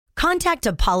Contact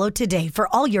Apollo today for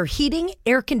all your heating,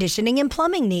 air conditioning, and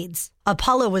plumbing needs.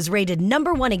 Apollo was rated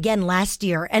 #1 again last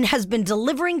year and has been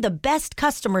delivering the best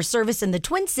customer service in the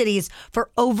Twin Cities for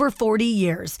over 40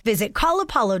 years. Visit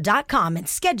callapollo.com and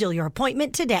schedule your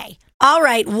appointment today. All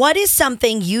right, what is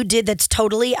something you did that's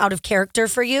totally out of character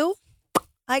for you?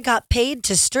 I got paid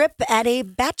to strip at a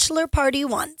bachelor party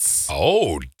once.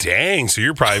 Oh, dang. So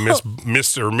you're probably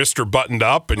Mr. Buttoned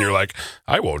Up, and you're like,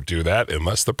 I won't do that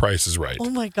unless the price is right. Oh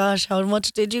my gosh, how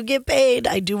much did you get paid?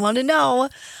 I do want to know.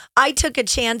 I took a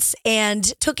chance and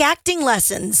took acting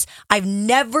lessons. I've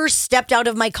never stepped out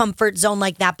of my comfort zone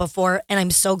like that before, and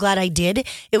I'm so glad I did.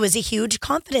 It was a huge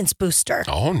confidence booster.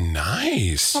 Oh,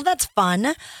 nice. Well, that's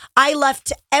fun. I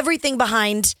left everything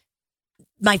behind.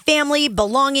 My family,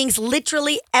 belongings,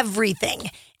 literally everything,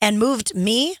 and moved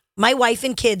me, my wife,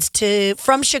 and kids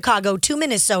from Chicago to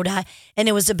Minnesota, and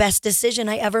it was the best decision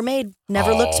I ever made.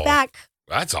 Never looked back.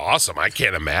 That's awesome. I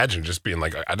can't imagine just being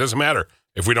like, it doesn't matter.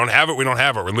 If we don't have it, we don't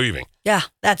have it. We're leaving. Yeah,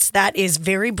 that is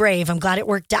very brave. I'm glad it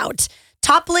worked out.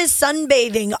 Topless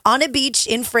sunbathing on a beach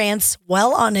in France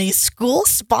while on a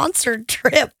school-sponsored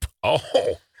trip.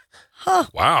 Oh,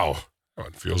 wow. Oh,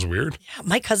 it feels weird. Yeah,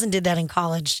 my cousin did that in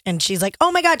college, and she's like,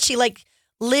 oh my God, she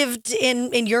lived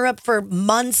in Europe for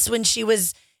months when she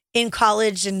was in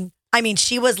college. And I mean,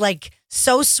 she was like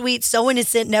so sweet, so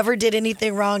innocent, never did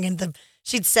anything wrong. And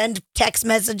she'd send text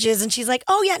messages, and she's like,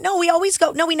 oh yeah, no, we always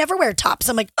go. No, we never wear tops.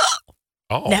 I'm like,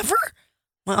 oh. Never?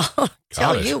 Well,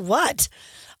 tell you what.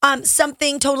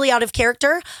 Something totally out of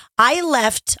character. I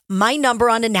left my number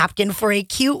on a napkin for a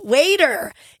cute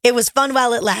waiter. It was fun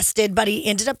while it lasted, but he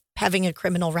ended up having a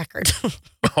criminal record.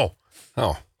 Oh,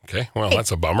 okay. Well, that's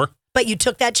a bummer. But you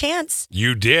took that chance.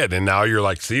 You did. And now you're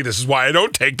like, see, this is why I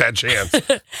don't take that chance.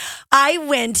 I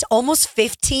went almost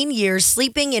 15 years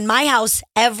sleeping in my house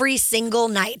every single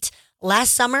night.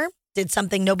 Last summer, did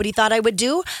something nobody thought I would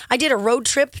do. I did a road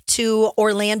trip to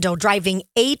Orlando, driving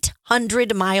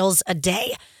 800 miles a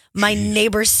day. My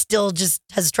neighbor still just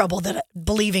has trouble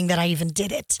believing that I even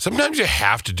did it. Sometimes you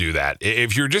have to do that.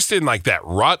 If you're just in like that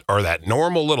rut or that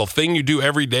normal little thing you do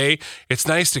every day, it's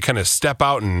nice to kind of step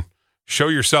out and show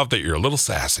yourself that you're a little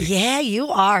sassy. Yeah, you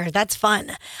are. That's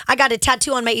fun. I got a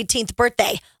tattoo on my 18th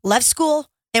birthday. Left school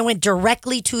and went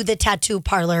directly to the tattoo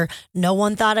parlor. No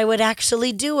one thought I would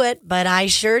actually do it, but I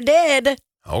sure did.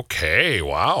 Okay,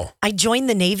 wow. I joined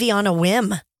the Navy on a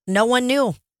whim. No one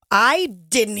knew. I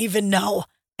didn't even know.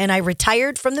 And I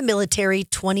retired from the military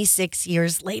 26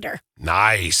 years later.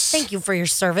 Nice. Thank you for your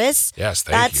service. Yes,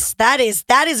 thank you.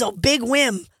 That is a big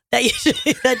whim that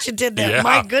you did there. Yeah.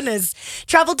 My goodness.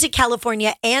 Traveled to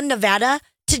California and Nevada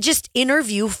to just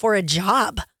interview for a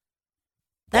job.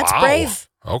 That's brave.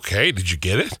 Okay, did you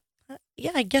get it?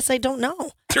 Yeah, I guess I don't know.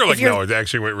 You're like, no, it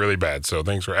actually went really bad, so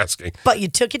thanks for asking. But you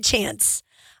took a chance.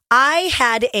 I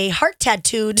had a heart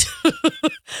tattooed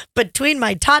between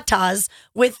my tatas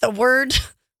with the word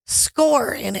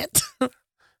score in it.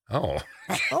 Oh.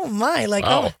 Oh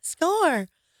my, score.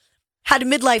 Had a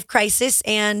midlife crisis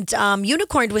and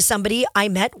unicorned with somebody I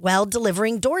met while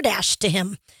delivering DoorDash to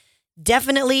him.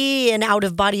 Definitely an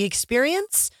out-of-body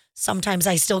experience. Sometimes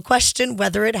I still question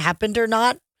whether it happened or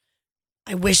not.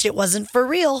 I wish it wasn't for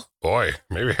real. Boy,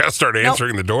 maybe I'll start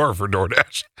answering the door for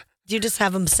DoorDash. Do you just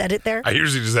have them set it there? I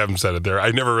usually just have them set it there.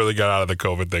 I never really got out of the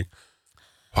COVID thing.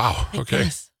 Wow, okay.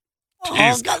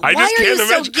 Oh, God, why are you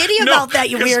so giddy about that,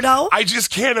 you weirdo? I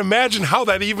just can't imagine how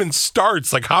that even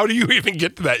starts. Like, how do you even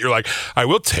get to that? You're like, I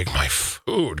will take my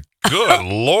food. Good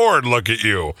Lord, look at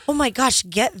you. Oh my gosh,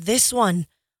 get this one.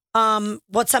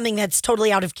 What's something that's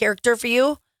totally out of character for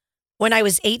you? When I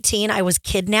was 18, I was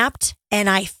kidnapped and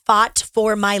I fought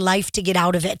for my life to get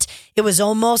out of it. It was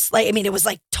almost like, it was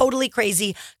like totally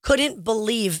crazy. Couldn't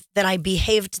believe that I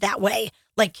behaved that way.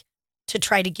 Like, to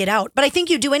try to get out. But I think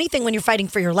you do anything when you're fighting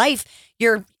for your life,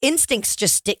 your instincts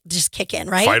just kick in,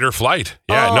 right? Fight or flight.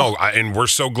 Yeah, and we're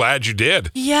so glad you did.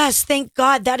 Yes, thank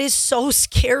God. That is so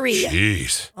scary.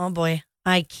 Jeez. Oh boy.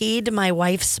 I keyed my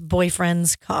wife's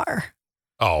boyfriend's car.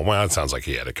 Oh, well, that sounds like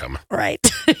he had it coming. Right.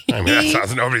 I mean,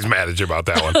 nobody's mad at you about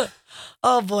that one.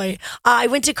 Oh boy. I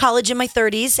went to college in my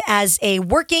 30s as a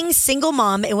working single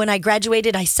mom. And when I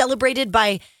graduated, I celebrated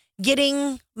by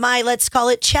getting my, let's call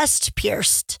it, chest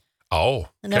pierced. Oh,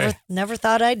 okay. I never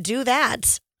thought I'd do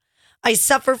that. I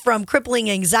suffer from crippling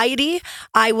anxiety.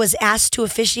 I was asked to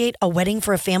officiate a wedding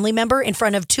for a family member in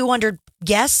front of 200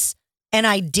 guests, and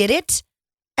I did it.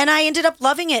 And I ended up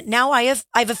loving it. Now I've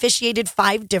officiated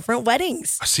 5 different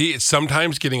weddings. See, it's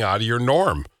sometimes getting out of your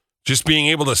norm. Just being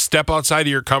able to step outside of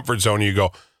your comfort zone. You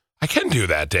go, I can do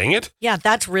that, dang it. Yeah,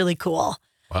 that's really cool.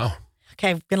 Wow. Okay,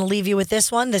 I'm going to leave you with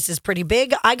this one. This is pretty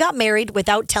big. I got married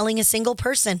without telling a single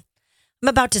person. I'm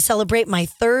about to celebrate my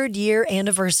 3rd year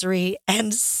anniversary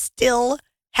and still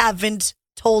haven't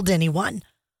told anyone.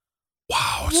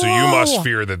 Wow. So you must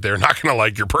fear that they're not going to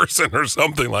like your person or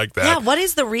something like that. Yeah, what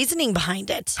is the reasoning behind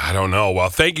it? I don't know. Well,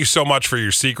 thank you so much for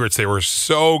your secrets. They were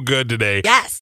so good today. Yes.